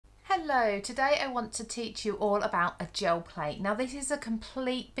Hello, today I want to teach you all about a gel plate. Now this is a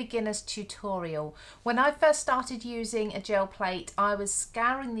complete beginner's tutorial. When I first started using a gel plate, I was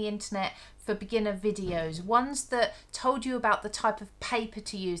scouring the internet for beginner videos, ones that told you about the type of paper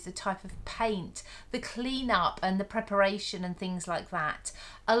to use, the type of paint, the cleanup and the preparation and things like that.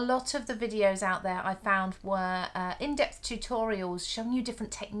 A lot of the videos out there I found were in-depth tutorials showing you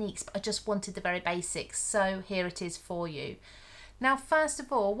different techniques, but I just wanted the very basics, so here it is for you. Now, first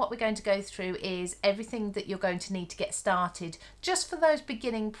of all, what we're going to go through is everything that you're going to need to get started. Just for those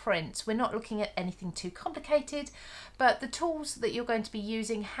beginning prints, we're not looking at anything too complicated, but the tools that you're going to be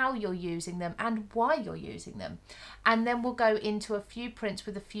using, how you're using them and why you're using them. And then we'll go into a few prints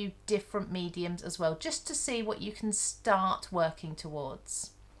with a few different mediums as well, just to see what you can start working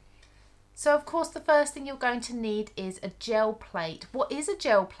towards. So of course the first thing you're going to need is a gel plate. What is a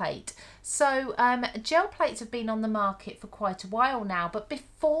gel plate? So gel plates have been on the market for quite a while now, but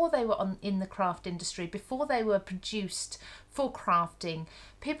before they were in the craft industry, before they were produced for crafting,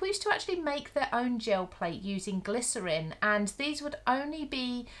 people used to actually make their own gel plate using glycerin, and these would only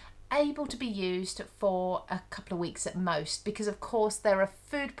be able to be used for a couple of weeks at most, because of course they're a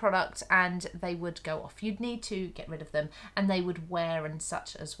food product and they would go off. You'd need to get rid of them and they would wear and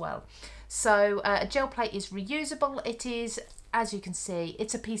such as well. So a gel plate is reusable. It is, as you can see,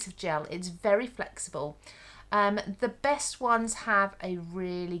 it's a piece of gel. It's very flexible. The best ones have a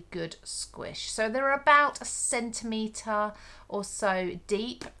really good squish. So they're about 1 centimetre or so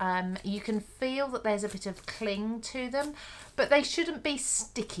deep. You can feel that there's a bit of cling to them, but they shouldn't be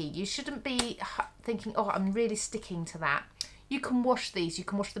sticky. You shouldn't be thinking, oh, I'm really sticking to that. You can wash these, you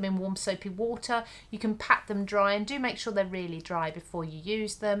can wash them in warm soapy water, you can pat them dry, and do make sure they're really dry before you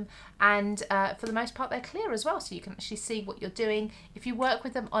use them. And for the most part they're clear as well, so you can actually see what you're doing. If you work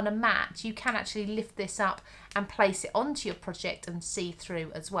with them on a mat, you can actually lift this up and place it onto your project and see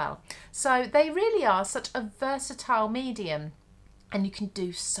through as well. So they really are such a versatile medium and you can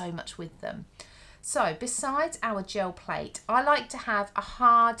do so much with them. So besides our gel plate, I like to have a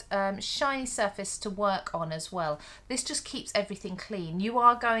hard, shiny surface to work on as well. This just keeps everything clean. You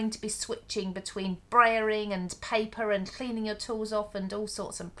are going to be switching between brayering and paper and cleaning your tools off and all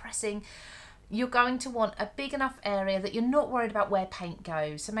sorts and pressing. You're going to want a big enough area that you're not worried about where paint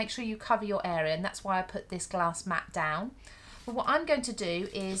goes. So make sure you cover your area, and that's why I put this glass mat down. But what I'm going to do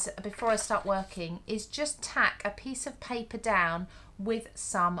is, before I start working, is just tack a piece of paper down with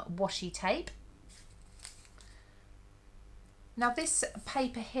some washi tape. Now this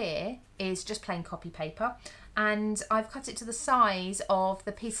paper here is just plain copy paper, and I've cut it to the size of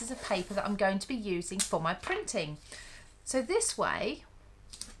the pieces of paper that I'm going to be using for my printing. So this way,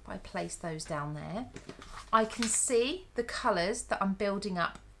 if I place those down there, I can see the colours that I'm building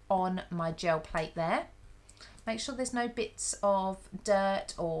up on my gel plate there. Make sure there's no bits of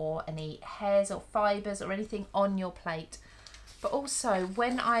dirt or any hairs or fibres or anything on your plate. But also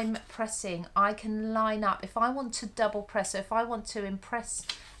when I'm pressing, I can line up. If I want to double press, so if I want to impress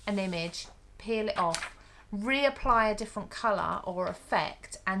an image, peel it off, reapply a different colour or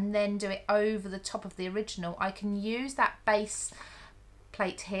effect, and then do it over the top of the original, I can use that base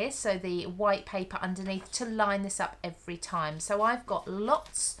plate here, so the white paper underneath, to line this up every time. So I've got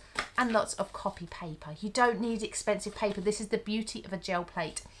lots and lots of copy paper. You don't need expensive paper. This is the beauty of a gel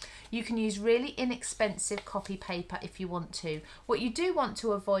plate. You can use really inexpensive copy paper if you want to. What you do want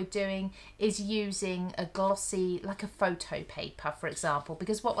to avoid doing is using a glossy, like a photo paper, for example,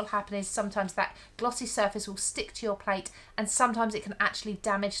 because what will happen is sometimes that glossy surface will stick to your plate, and sometimes it can actually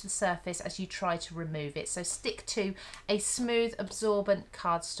damage the surface as you try to remove it. So stick to a smooth, absorbent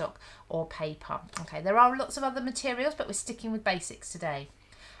cardstock or paper. Okay, there are lots of other materials, but we're sticking with basics today.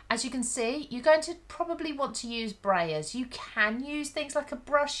 As you can see, you're going to probably want to use brayers. You can use things like a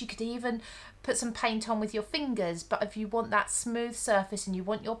brush. You could even put some paint on with your fingers, but if you want that smooth surface and you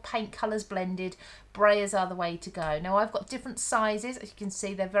want your paint colours blended, brayers are the way to go. Now I've got different sizes. As you can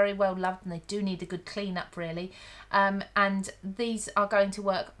see, they're very well loved and they do need a good clean up really. And these are going to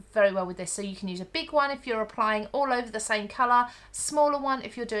work very well with this. So you can use a big one if you're applying all over the same colour, smaller one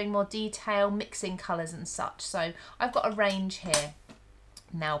if you're doing more detail, mixing colours and such. So I've got a range here.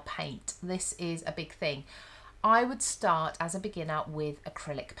 Now paint, this is a big thing. I would start as a beginner with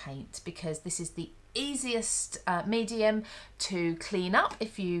acrylic paint because this is the easiest medium to clean up.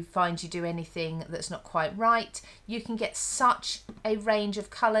 If you find you do anything that's not quite right, you can get such a range of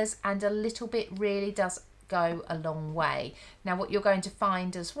colours, and a little bit really does go a long way. Now what you're going to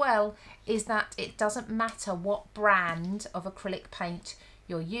find as well is that it doesn't matter what brand of acrylic paint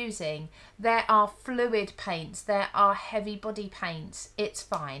you're using. There are fluid paints, there are heavy body paints, it's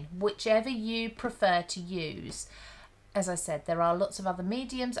fine. Whichever you prefer to use, as I said, there are lots of other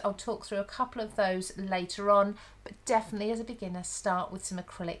mediums. I'll talk through a couple of those later on, but definitely as a beginner, start with some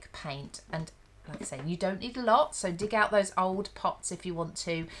acrylic paint. And like I say, you don't need a lot, so dig out those old pots if you want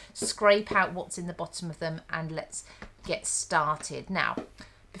to, scrape out what's in the bottom of them, and let's get started. Now,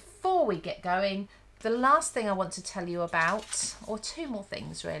 before we get going, the last thing I want to tell you about, or two more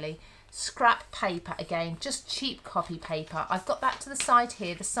things really. Scrap paper, again, just cheap copy paper. I've got that to the side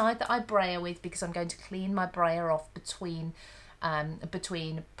here, the side that I brayer with, because I'm going to clean my brayer off between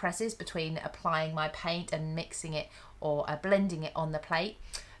presses, between applying my paint and mixing it or blending it on the plate,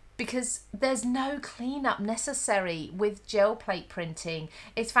 because there's no cleanup necessary with gel plate printing.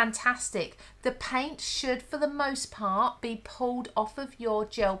 It's fantastic. The paint should, for the most part, be pulled off of your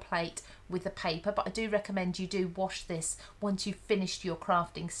gel plate with the paper, but I do recommend you do wash this once you've finished your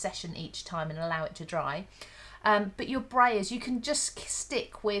crafting session each time and allow it to dry. But your brayers, you can just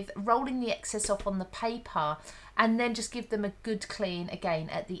stick with rolling the excess off on the paper and then just give them a good clean again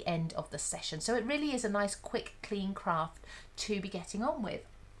at the end of the session. So it really is a nice quick clean craft to be getting on with.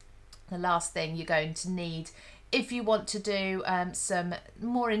 The last thing you're going to need if you want to do some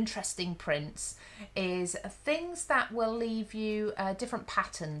more interesting prints is things that will leave you different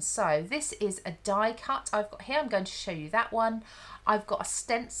patterns. So this is a die cut I've got here. I'm going to show you that one. I've got a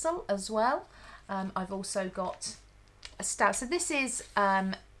stencil as well. I've also got a stamp. So this is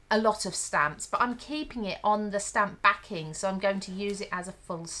a lot of stamps, but I'm keeping it on the stamp backing, so I'm going to use it as a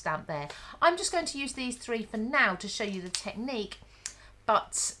full stamp there. I'm just going to use these three for now to show you the technique,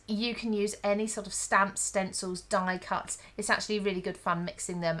 but you can use any sort of stamps, stencils, die cuts. It's actually really good fun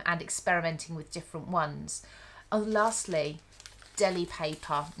mixing them and experimenting with different ones. Oh, lastly, deli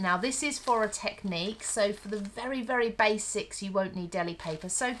paper. Now this is for a technique, so for the very, very basics you won't need deli paper.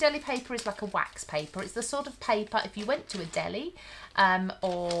 So deli paper is like a wax paper. It's the sort of paper, if you went to a deli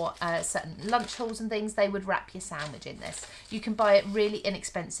or certain lunch halls and things, they would wrap your sandwich in this. You can buy it really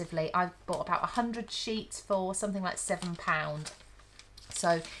inexpensively. I've bought about 100 sheets for something like £7. So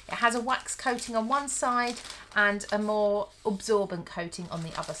it has a wax coating on one side and a more absorbent coating on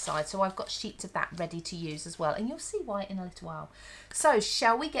the other side. So I've got sheets of that ready to use as well. And you'll see why in a little while. So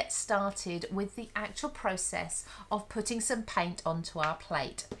shall we get started with the actual process of putting some paint onto our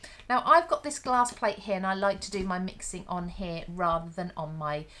plate? Now I've got this glass plate here and I like to do my mixing on here rather than on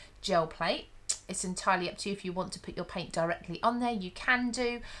my gel plate. It's entirely up to you. If you want to put your paint directly on there, you can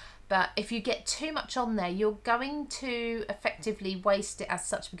do. But if you get too much on there, you're going to effectively waste it as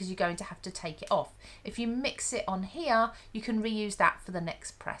such, because you're going to have to take it off. If you mix it on here, you can reuse that for the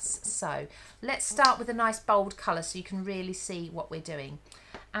next press. So let's start with a nice bold colour so you can really see what we're doing.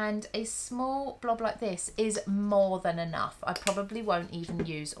 And a small blob like this is more than enough. I probably won't even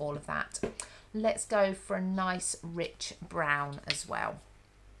use all of that. Let's go for a nice rich brown as well,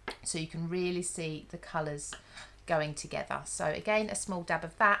 so you can really see the colours going together. So again, a small dab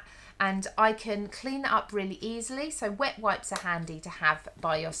of that, and I can clean that up really easily. So wet wipes are handy to have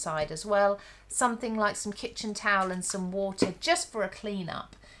by your side as well. Something like some kitchen towel and some water just for a clean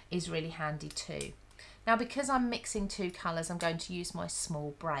up is really handy too. Now because I'm mixing two colours, I'm going to use my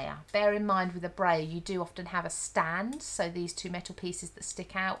small brayer. Bear in mind with a brayer you do often have a stand, so these two metal pieces that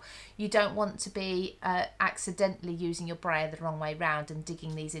stick out. You don't want to be accidentally using your brayer the wrong way round and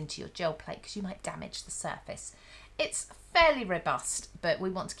digging these into your gel plate, because you might damage the surface. It's fairly robust, but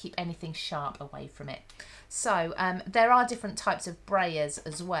we want to keep anything sharp away from it. So there are different types of brayers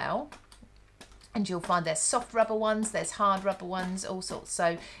as well, and you'll find there's soft rubber ones, there's hard rubber ones, all sorts.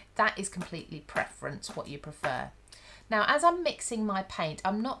 So that is completely preference, what you prefer. Now as I'm mixing my paint,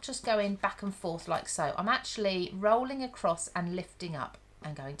 I'm not just going back and forth like so. I'm actually rolling across and lifting up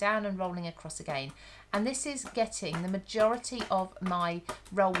and going down and rolling across again. And this is getting the majority of my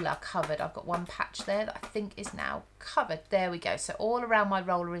roller covered. I've got one patch there that I think is now covered. There we go. So all around my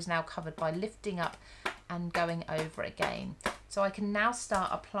roller is now covered by lifting up and going over again. So I can now start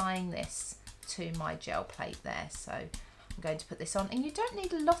applying this to my gel plate there. So I'm going to put this on, and you don't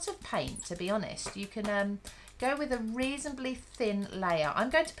need a lot of paint, to be honest. You can go with a reasonably thin layer.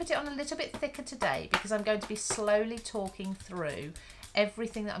 I'm going to put it on a little bit thicker today because I'm going to be slowly talking through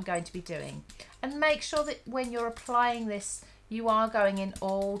everything that I'm going to be doing. And make sure that when you're applying this, you are going in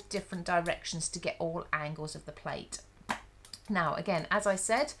all different directions to get all angles of the plate. Now again, as I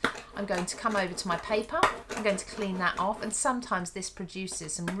said, I'm going to come over to my paper, I'm going to clean that off, and sometimes this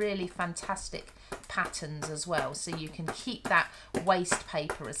produces some really fantastic patterns as well, so you can keep that waste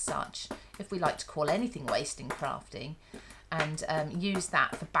paper as such, if we like to call anything waste in crafting, and use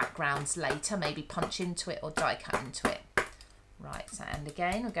that for backgrounds later, maybe punch into it or die cut into it. Right, so, and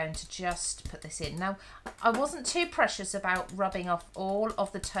again, we're going to just put this in. Now, I wasn't too precious about rubbing off all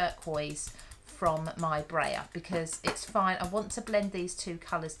of the turquoise from my brayer because it's fine. I want to blend these two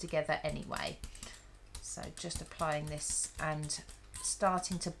colours together anyway. So just applying this and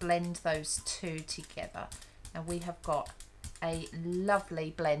starting to blend those two together. And we have got a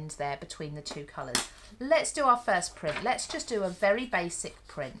lovely blend there between the two colours. Let's do our first print. Let's just do a very basic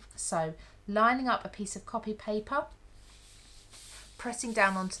print. So lining up a piece of copy paper, pressing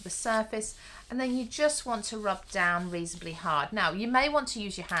down onto the surface, and then you just want to rub down reasonably hard. Now you may want to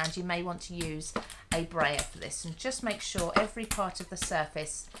use your hand, you may want to use a brayer for this, and just make sure every part of the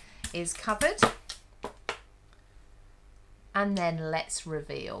surface is covered. And then let's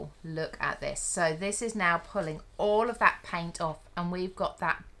reveal. Look at this. So this is now pulling all of that paint off, and we've got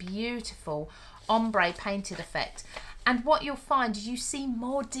that beautiful ombre painted effect. And what you'll find is you see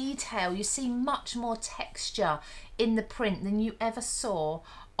more detail, you see much more texture in the print than you ever saw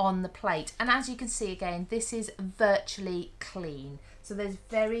on the plate. And as you can see again, this is virtually clean. So there's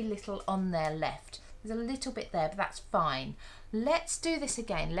very little on there left. There's a little bit there, but that's fine. Let's do this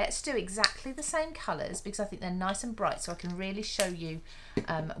again. Let's do exactly the same colours because I think they're nice and bright, so I can really show you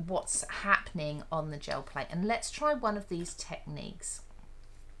what's happening on the gel plate. And let's try one of these techniques.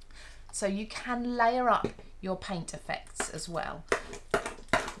 So you can layer up your paint effects as well.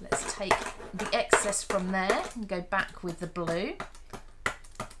 Let's take the excess from there and go back with the blue,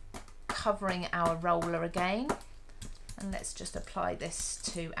 covering our roller again. And let's just apply this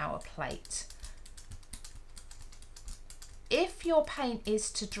to our plate. If your paint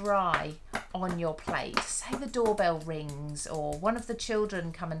is to dry on your plate, say the doorbell rings or one of the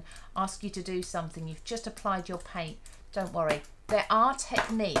children come and ask you to do something, you've just applied your paint, don't worry. There are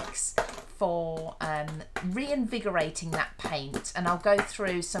techniques for reinvigorating that paint, and I'll go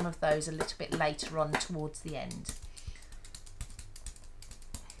through some of those a little bit later on towards the end.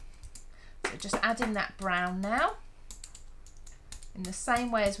 So just adding that brown now. In the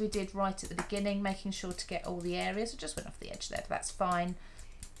same way as we did right at the beginning, making sure to get all the areas. I just went off the edge there, but that's fine.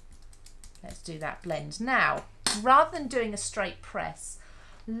 Let's do that blend. Now, rather than doing a straight press,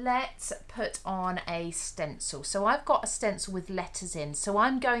 let's put on a stencil. So I've got a stencil with letters in, so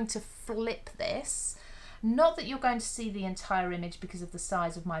I'm going to flip this. Not that you're going to see the entire image because of the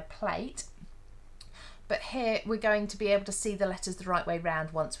size of my plate, but here we're going to be able to see the letters the right way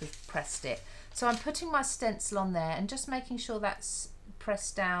round once we've pressed it. So I'm putting my stencil on there and just making sure that's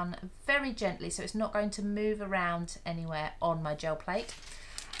pressed down very gently so it's not going to move around anywhere on my gel plate.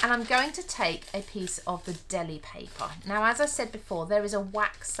 And I'm going to take a piece of the deli paper. Now, as I said before, there is a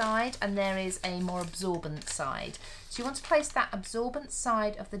wax side and there is a more absorbent side. So you want to place that absorbent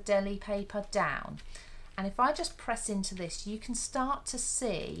side of the deli paper down. And if I just press into this, you can start to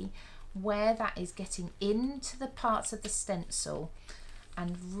see where that is getting into the parts of the stencil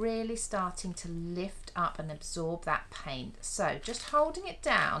and really starting to lift up and absorb that paint. So just holding it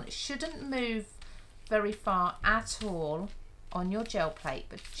down, it shouldn't move very far at all on your gel plate,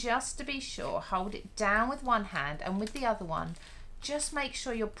 but just to be sure, hold it down with one hand and with the other one, just make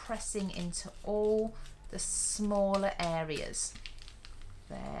sure you're pressing into all the smaller areas.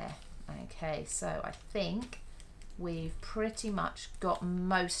 There, okay, so I think we've pretty much got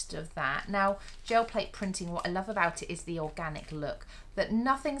most of that. Now, gel plate printing, what I love about it is the organic look, that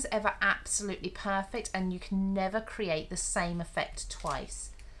nothing's ever absolutely perfect and you can never create the same effect twice.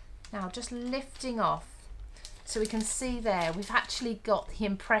 Now, just lifting off, so we can see there, we've actually got the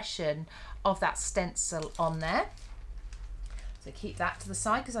impression of that stencil on there. So keep that to the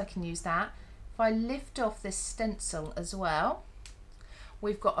side because I can use that. If I lift off this stencil as well,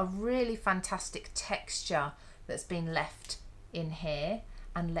 we've got a really fantastic texture that's been left in here,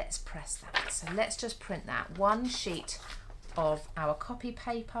 and let's press that. So let's just print that one sheet of our copy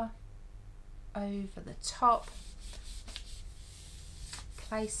paper over the top,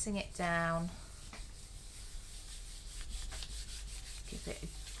 placing it down. Give it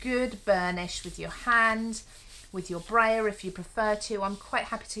a good burnish with your hand, with your brayer if you prefer to. I'm quite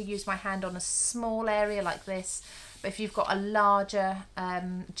happy to use my hand on a small area like this, but if you've got a larger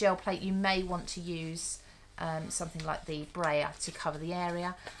gel plate, you may want to use something like the brayer to cover the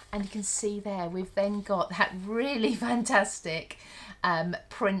area. And you can see there, we've then got that really fantastic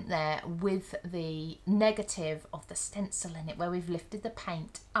print there with the negative of the stencil in it where we've lifted the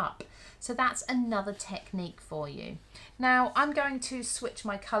paint up. So that's another technique for you. Now I'm going to switch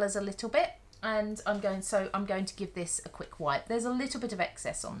my colours a little bit, and I'm going to give this a quick wipe. There's a little bit of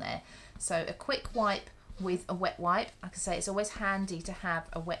excess on there, so a quick wipe with a wet wipe. Like I say, it's always handy to have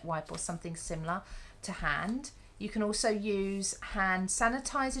a wet wipe or something similar to hand. You can also use hand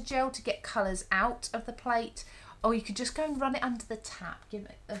sanitizer gel to get colours out of the plate, or you could just go and run it under the tap, give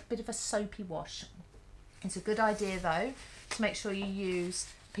it a bit of a soapy wash. It's a good idea though to make sure you use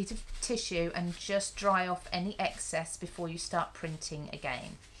piece of tissue and just dry off any excess before you start printing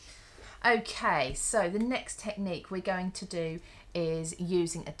again. Okay, so the next technique we're going to do is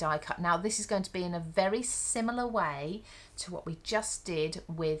using a die cut. Now this is going to be in a very similar way to what we just did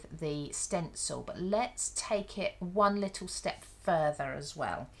with the stencil, but let's take it one little step further as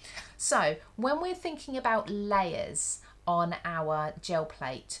well. So when we're thinking about layers on our gel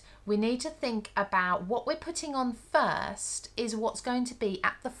plate, we need to think about what we're putting on first is what's going to be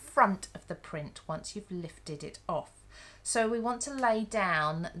at the front of the print once you've lifted it off. So we want to lay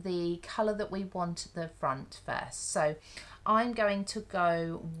down the colour that we want at the front first. So I'm going to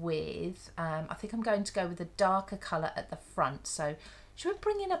go with, I think I'm going to go with a darker colour at the front. So should we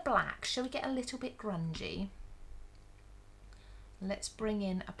bring in a black? Shall we get a little bit grungy? Let's bring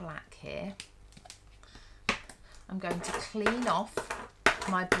in a black here. I'm going to clean off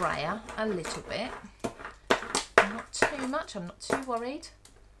my brayer a little bit. Not too much, I'm not too worried.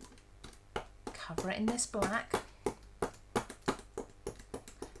 Cover it in this black.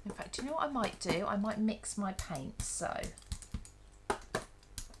 In fact, do you know what I might do? I might mix my paints. So there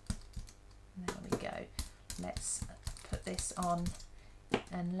we go. Let's put this on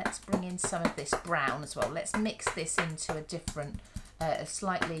and let's bring in some of this brown as well. Let's mix this into a different, a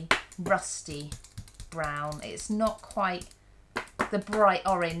slightly rusty brown. It's not quite the bright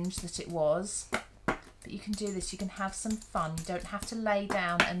orange that it was, but you can do this. You can have some fun. You don't have to lay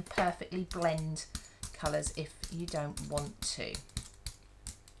down and perfectly blend colours if you don't want to.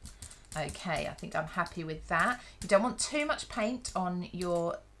 Okay, I think I'm happy with that. You don't want too much paint on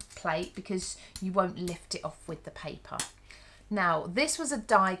your plate because you won't lift it off with the paper. Now, this was a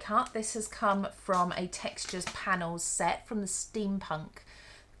die cut. This has come from a Textures Panels set from the Steampunk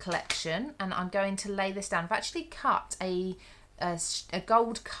collection, and I'm going to lay this down. I've actually cut a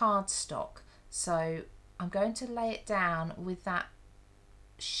gold cardstock, so I'm going to lay it down with that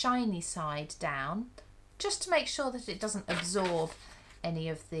shiny side down just to make sure that it doesn't absorb any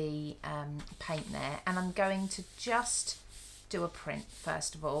of the paint there. And I'm going to just do a print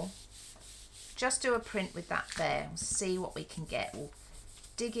first of all. Just do a print with that there. We'll see what we can get. We'll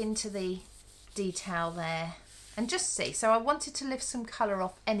dig into the detail there and just see. So I wanted to lift some colour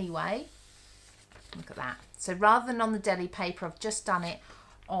off anyway. Look at that. So rather than on the deli paper, I've just done it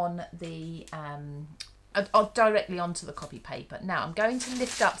on the directly onto the copy paper. Now I'm going to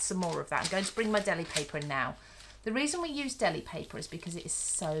lift up some more of that. I'm going to bring my deli paper in now. The reason we use deli paper is because it is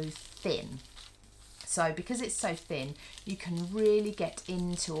so thin. So because it's so thin, you can really get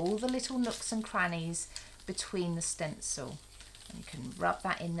into all the little nooks and crannies between the stencil. And you can rub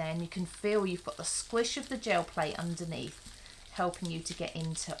that in there and you can feel you've got the squish of the gel plate underneath, helping you to get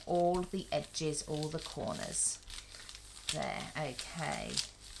into all the edges, all the corners. There, okay.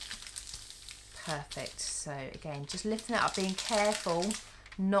 Perfect. So again, just lifting it up, being careful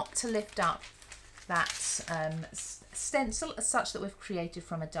not to lift up that stencil as such that we've created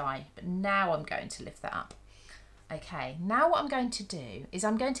from a die. But now I'm going to lift that up. Okay, now what I'm going to do is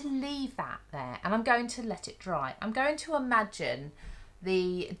I'm going to leave that there and I'm going to let it dry. I'm going to imagine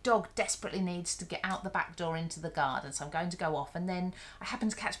the dog desperately needs to get out the back door into the garden, so I'm going to go off, and then I happen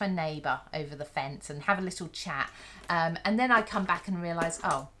to catch my neighbour over the fence and have a little chat, and then I come back and realise,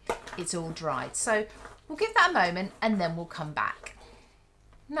 oh, it's all dried. So we'll give that a moment and then we'll come back.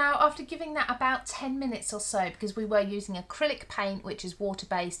 Now, after giving that about 10 minutes or so, because we were using acrylic paint, which is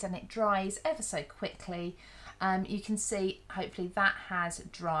water-based and it dries ever so quickly, you can see hopefully that has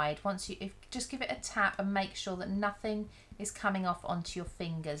dried. Once you just give it a tap and make sure that nothing is coming off onto your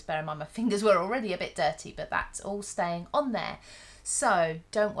fingers. Bear in mind my fingers were already a bit dirty, but that's all staying on there. So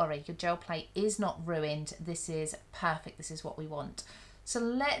don't worry, your gel plate is not ruined. This is perfect. This is what we want. So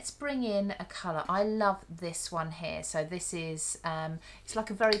let's bring in a colour. I love this one here. So this is, it's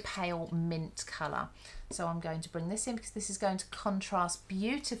like a very pale mint colour. So I'm going to bring this in because this is going to contrast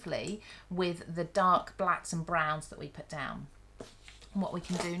beautifully with the dark blacks and browns that we put down. And what we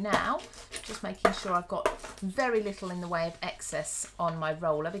can do now, just making sure I've got very little in the way of excess on my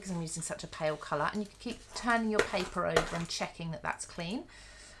roller because I'm using such a pale colour, and you can keep turning your paper over and checking that that's clean,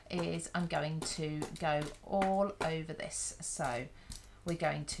 is I'm going to go all over this. So we're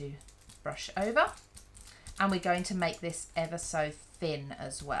going to brush over and we're going to make this ever so thin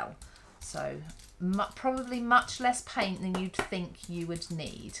as well. So probably much less paint than you'd think you would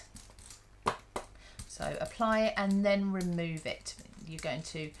need. So apply it and then remove it. You're going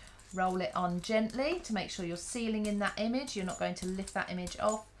to roll it on gently to make sure you're sealing in that image. You're not going to lift that image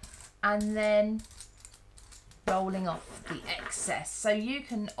off, and then rolling off the excess. So you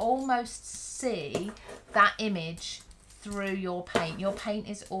can almost see that image through your paint. Your paint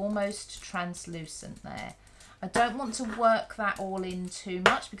is almost translucent there. I don't want to work that all in too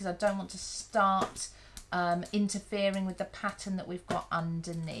much because I don't want to start interfering with the pattern that we've got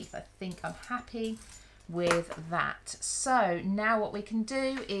underneath. I think I'm happy with that. So now what we can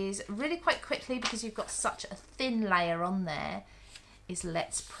do is really quite quickly, because you've got such a thin layer on there, is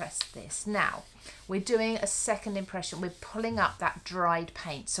let's press this. Now we're doing a second impression. We're pulling up that dried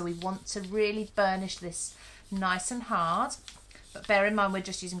paint, so we want to really burnish this nice and hard, but bear in mind we're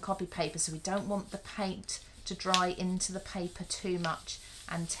just using copy paper, so we don't want the paint to dry into the paper too much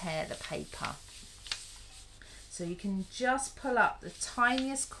and tear the paper. So you can just pull up the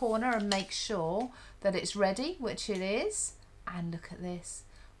tiniest corner and make sure that it's ready, which it is. And look at this.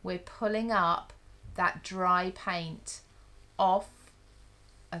 We're pulling up that dry paint off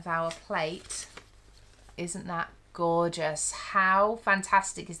of our plate. Isn't that gorgeous? How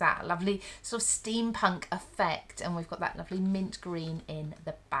fantastic is that? A lovely sort of steampunk effect. And we've got that lovely mint green in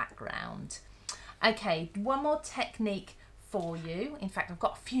the background. Okay, one more technique for you. In fact, I've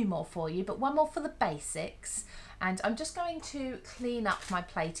got a few more for you, but one more for the basics. And I'm just going to clean up my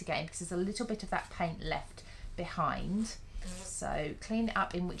plate again because there's a little bit of that paint left behind. So clean it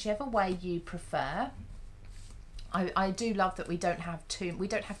up in whichever way you prefer. I do love that we don't have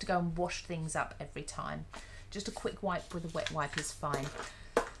to go and wash things up every time. Just a quick wipe with a wet wipe is fine.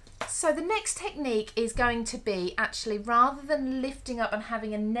 So the next technique is going to be, actually, rather than lifting up and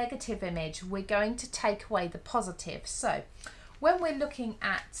having a negative image, we're going to take away the positive. So when we're looking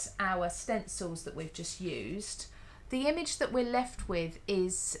at our stencils that we've just used, the image that we're left with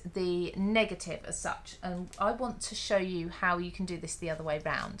is the negative as such, and I want to show you how you can do this the other way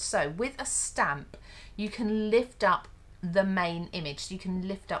round. So with a stamp, you can lift up the main image, so you can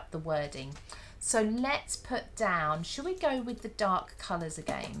lift up the wording. So let's put down, should we go with the dark colours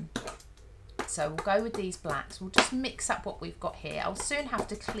again? So we'll go with these blacks. We'll just mix up what we've got here. I'll soon have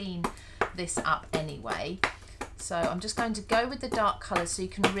to clean this up anyway. So I'm just going to go with the dark colours so you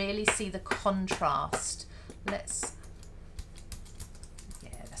can really see the contrast. That's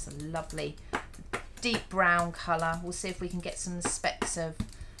a lovely deep brown colour. We'll see if we can get some specks of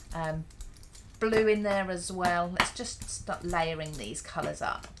blue in there as well. Let's just start layering these colours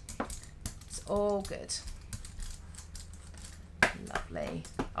up. It's all good. Lovely.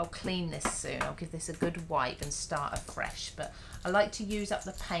 I'll clean this soon. I'll give this a good wipe and start afresh, but I like to use up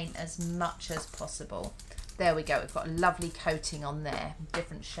the paint as much as possible. There we go. We've got a lovely coating on there,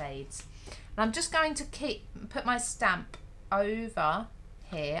 different shades. And I'm just going to put my stamp over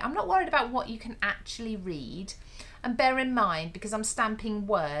here. I'm not worried about what you can actually read, and bear in mind, because I'm stamping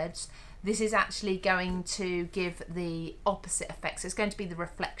words, this is actually going to give the opposite effect. So it's going to be the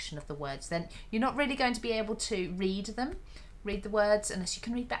reflection of the words. Then you're not really going to be able to read the words unless you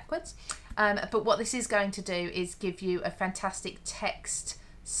can read backwards. But what this is going to do is give you a fantastic text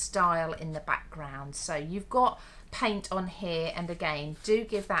style in the background. So you've got paint on here, and again, do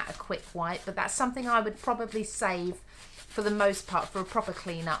give that a quick wipe, but that's something I would probably save for the most part for a proper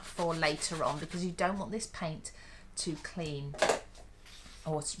clean up for later on, because you don't want this paint to clean,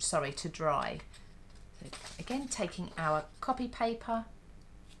 or sorry, to dry. So again, taking our copy paper,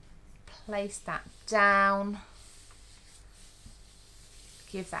 place that down,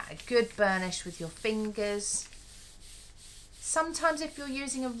 give that a good burnish with your fingers. Sometimes if you're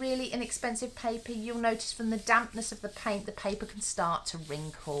using a really inexpensive paper, you'll notice from the dampness of the paint, the paper can start to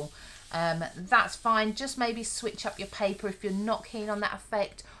wrinkle. That's fine. Just maybe switch up your paper if you're not keen on that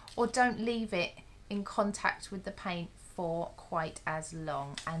effect, or don't leave it in contact with the paint for quite as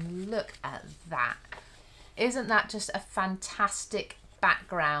long. And look at that. Isn't that just a fantastic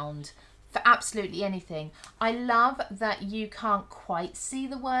background for absolutely anything? I love that you can't quite see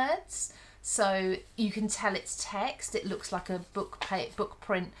the words, so you can tell it's text. It looks like a book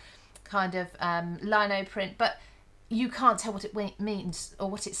print kind of lino print, but you can't tell what it means or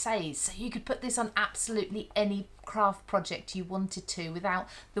what it says. So you could put this on absolutely any craft project you wanted to without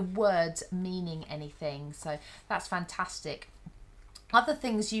the words meaning anything. So that's fantastic. Other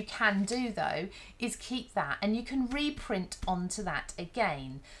things you can do though is keep that, and you can reprint onto that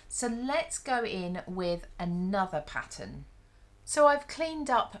again. So let's go in with another pattern. So I've cleaned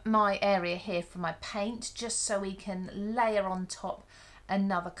up my area here for my paint just so we can layer on top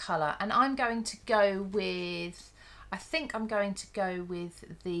another colour, and I'm going to go with, I think I'm going to go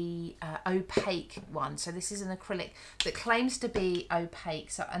with the opaque one. So this is an acrylic that claims to be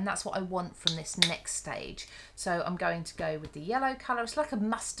opaque, so, and that's what I want from this next stage. So I'm going to go with the yellow colour. It's like a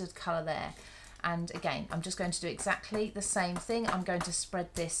mustard colour there. And again, I'm just going to do exactly the same thing. I'm going to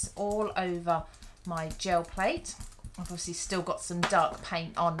spread this all over my gel plate. I've obviously still got some dark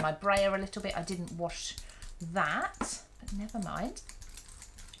paint on my brayer a little bit. I didn't wash that, but never mind.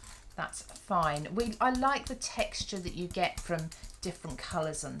 that's fine. I like the texture that you get from different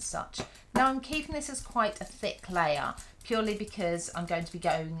colours and such. Now I'm keeping this as quite a thick layer purely because I'm going to be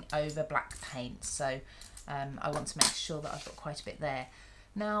going over black paint, so I want to make sure that I've got quite a bit there.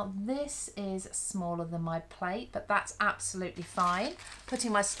 Now this is smaller than my plate, but that's absolutely fine.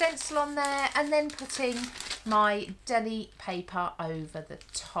 Putting my stencil on there and then putting my deli paper over the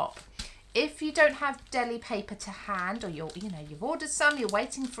top. If you don't have deli paper to hand, or you've ordered some, you're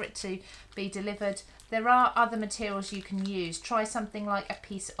waiting for it to be delivered, there are other materials you can use. Try something like a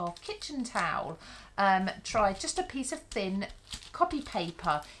piece of kitchen towel. Try just a piece of thin copy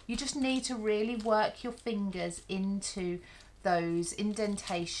paper. You just need to really work your fingers into those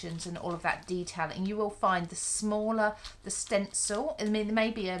indentations and all of that detailing. You will find the smaller the stencil, I mean, it may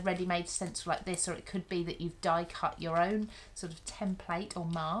be a ready-made stencil like this, or it could be that you've die cut your own sort of template or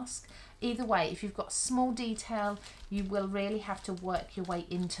mask. Either way, if you've got small detail, you will really have to work your way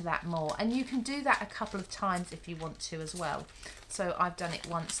into that more, and you can do that a couple of times if you want to as well. So I've done it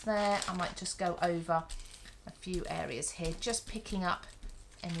once there. I might just go over a few areas here, just picking up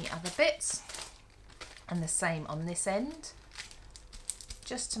any other bits, and the same on this end,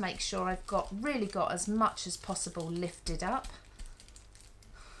 just to make sure I've really got as much as possible lifted up.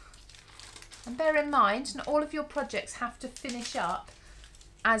 And bear in mind, not all of your projects have to finish up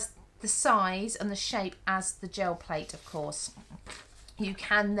as the size and the shape as the gel plate, of course. You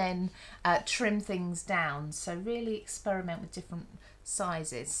can then trim things down, so really experiment with different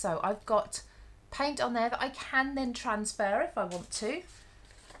sizes. So I've got paint on there that I can then transfer if I want to,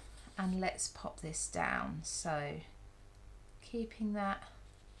 and let's pop this down. So keeping that,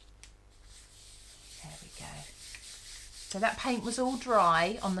 there we go. So that paint was all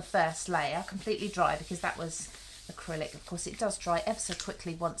dry on the first layer, completely dry, because that was acrylic. Of course it does dry ever so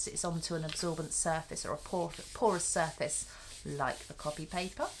quickly once it's onto an absorbent surface or a porous surface like the copy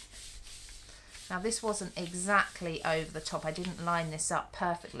paper. Now this wasn't exactly over the top, I didn't line this up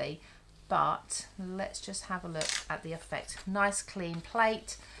perfectly, but let's just have a look at the effect. Nice clean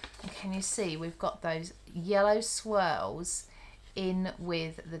plate, and can you see we've got those yellow swirls in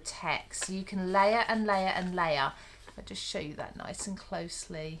with the text. So you can layer and layer and layer. I'll just show you that nice and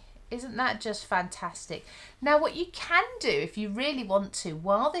closely. Isn't that just fantastic? Now what you can do if you really want to,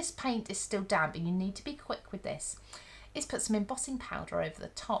 while this paint is still damp, and you need to be quick with this, is put some embossing powder over the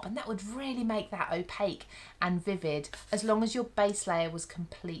top, and that would really make that opaque and vivid as long as your base layer was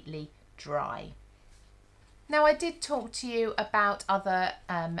completely dry. Now I did talk to you about other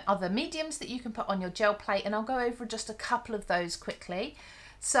mediums that you can put on your gel plate, and I'll go over just a couple of those quickly.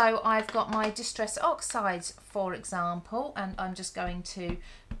 So I've got my Distress Oxides, for example, and I'm just going to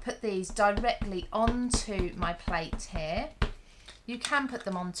put these directly onto my plate here. You can put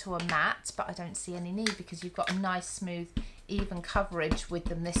them onto a mat, but I don't see any need because you've got a nice, smooth, even coverage with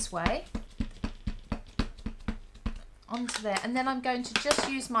them this way. Onto there, and then I'm going to just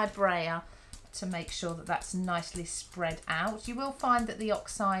use my brayer to make sure that that's nicely spread out. You will find that the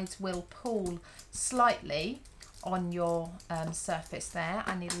oxides will pool slightly on your surface there.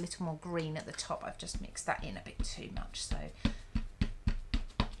 I need a little more green at the top. I've just mixed that in a bit too much, so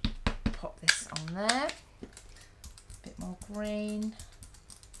pop this on there. A bit more green.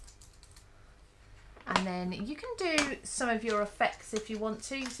 And then you can do some of your effects if you want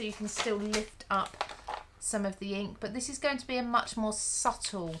to, so you can still lift up some of the ink, but this is going to be a much more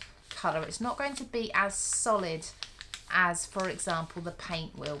subtle colour. It's not going to be as solid as, for example, the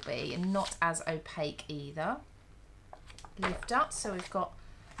paint will be, and not as opaque either. Lift up, so we've got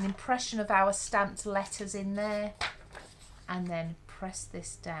an impression of our stamped letters in there, and then press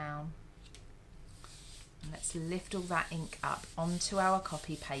this down. And let's lift all that ink up onto our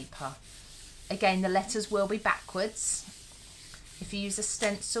copy paper. Again, the letters will be backwards. If you use a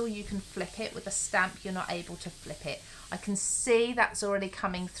stencil, you can flip it. With a stamp, you're not able to flip it. I can see that's already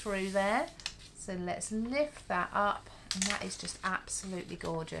coming through there. So let's lift that up, and that is just absolutely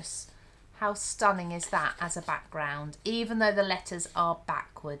gorgeous. How stunning is that as a background? Even though the letters are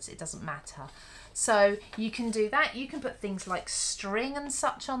backwards, it doesn't matter. So you can do that. You can put things like string and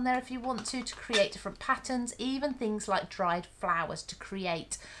such on there if you want to create different patterns, even things like dried flowers to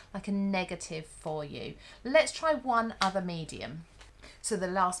create like a negative for you. Let's try one other medium. So the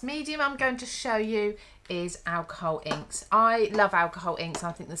last medium I'm going to show you is alcohol inks. I love alcohol inks.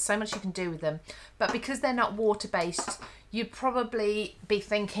 I think there's so much you can do with them, but because they're not water-based, you'd probably be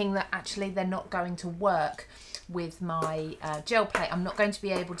thinking that actually they're not going to work with my gel plate. I'm not going to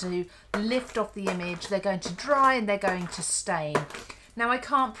be able to lift off the image. They're going to dry and they're going to stain. Now I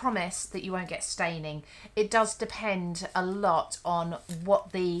can't promise that you won't get staining. It does depend a lot on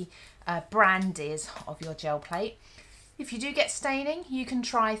what the brand is of your gel plate. If you do get staining, you can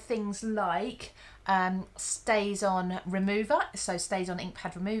try things like stays on remover, so stays on ink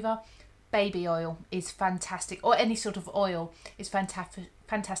pad remover. Baby oil is fantastic, or any sort of oil is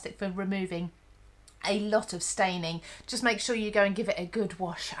fantastic for removing a lot of staining. Just make sure you go and give it a good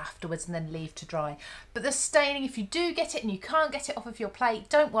wash afterwards and then leave to dry. But the staining, if you do get it and you can't get it off of your plate,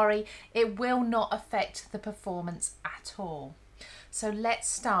 don't worry, it will not affect the performance at all. So let's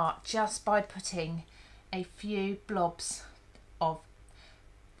start just by putting a few blobs of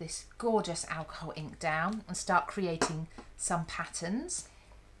this gorgeous alcohol ink down and start creating some patterns.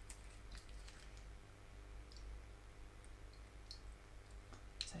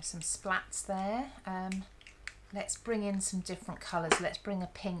 So some splats there. Let's bring in some different colours. Let's bring a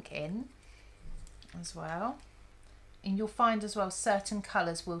pink in as well. And you'll find as well certain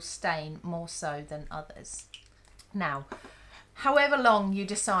colours will stain more so than others. Now, however long you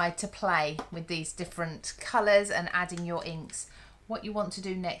decide to play with these different colours and adding your inks, what you want to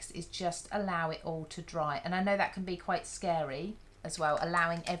do next is just allow it all to dry. And I know that can be quite scary as well,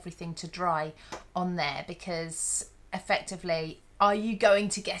 allowing everything to dry on there, because effectively, are you going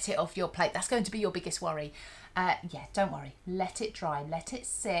to get it off your plate? That's going to be your biggest worry. Yeah, don't worry. Let it dry. Let it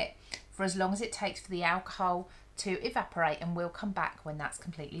sit for as long as it takes for the alcohol to evaporate, and we'll come back when that's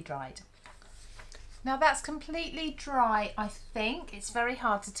completely dried. Now that's completely dry, I think. It's very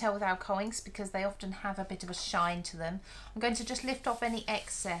hard to tell with alcohol inks because they often have a bit of a shine to them. I'm going to just lift off any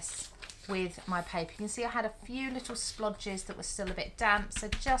excess with my paper. You can see I had a few little splodges that were still a bit damp, so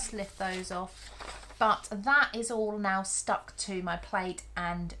just lift those off. But that is all now stuck to my plate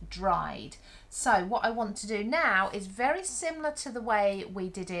and dried. So what I want to do now is very similar to the way we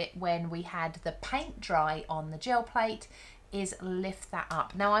did it when we had the paint dry on the gel plate, is lift that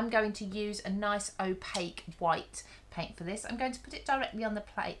up. Now I'm going to use a nice opaque white paint for this. I'm going to put it directly on the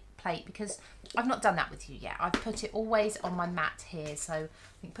plate because I've not done that with you yet. I've put it always on my mat here, so I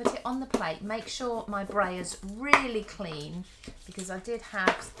think put it on the plate. Make sure my brayer's really clean because I did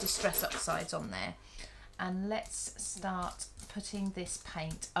have distress oxides on there. And let's start putting this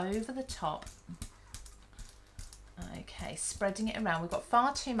paint over the top. Okay, spreading it around. We've got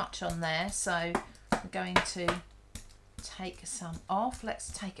far too much on there, so we're going to take some off.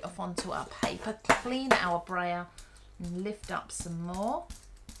 Let's take it off onto our paper, clean our brayer and lift up some more.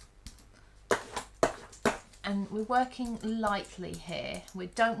 And we're working lightly here. We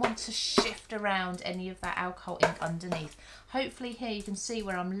don't want to shift around any of that alcohol ink underneath. Hopefully here you can see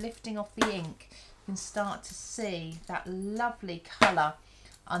where I'm lifting off the ink, you can start to see that lovely colour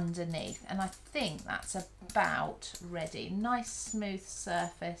underneath. And I think that's about ready. Nice smooth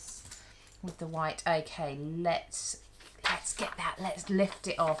surface with the white. Okay, let's get that, let's lift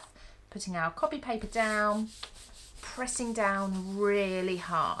it off. Putting our copy paper down, pressing down really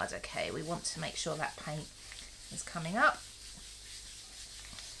hard. Okay, we want to make sure that paint is coming up.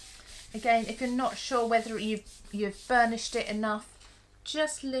 Again, if you're not sure whether you've burnished it enough,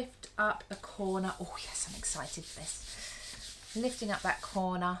 just lift up a corner. Oh yes, I'm excited for this. Lifting up that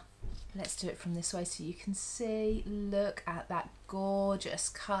corner. Let's do it from this way so you can see. Look at that gorgeous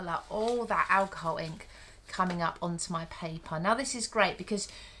colour, all that alcohol ink coming up onto my paper. Now this is great because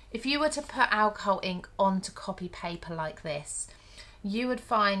if you were to put alcohol ink onto copy paper like this, you would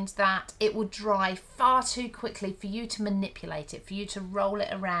find that it would dry far too quickly for you to manipulate it, for you to roll it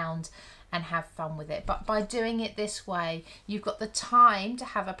around and have fun with it. But by doing it this way, you've got the time to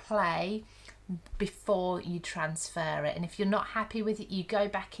have a play before you transfer it. And if you're not happy with it, you go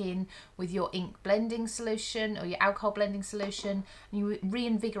back in with your ink blending solution or your alcohol blending solution, and you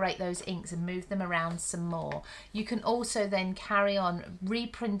reinvigorate those inks and move them around some more. You can also then carry on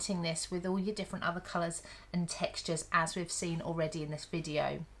reprinting this with all your different other colours and textures as we've seen already in this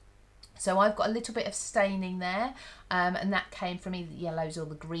video. So I've got a little bit of staining there, and that came from either the yellows or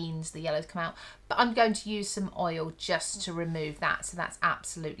the greens. The yellows come out, but I'm going to use some oil just to remove that, so that's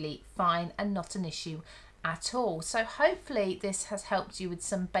absolutely fine and not an issue at all. So hopefully this has helped you with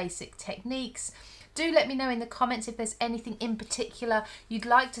some basic techniques. Do let me know in the comments if there's anything in particular you'd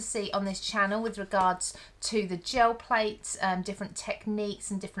like to see on this channel with regards to the gel plates, different techniques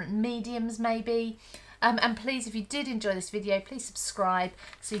and different mediums maybe. And please, if you did enjoy this video, please subscribe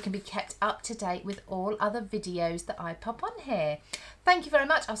so you can be kept up to date with all other videos that I pop on here. Thank you very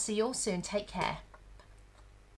much. I'll see you all soon. Take care.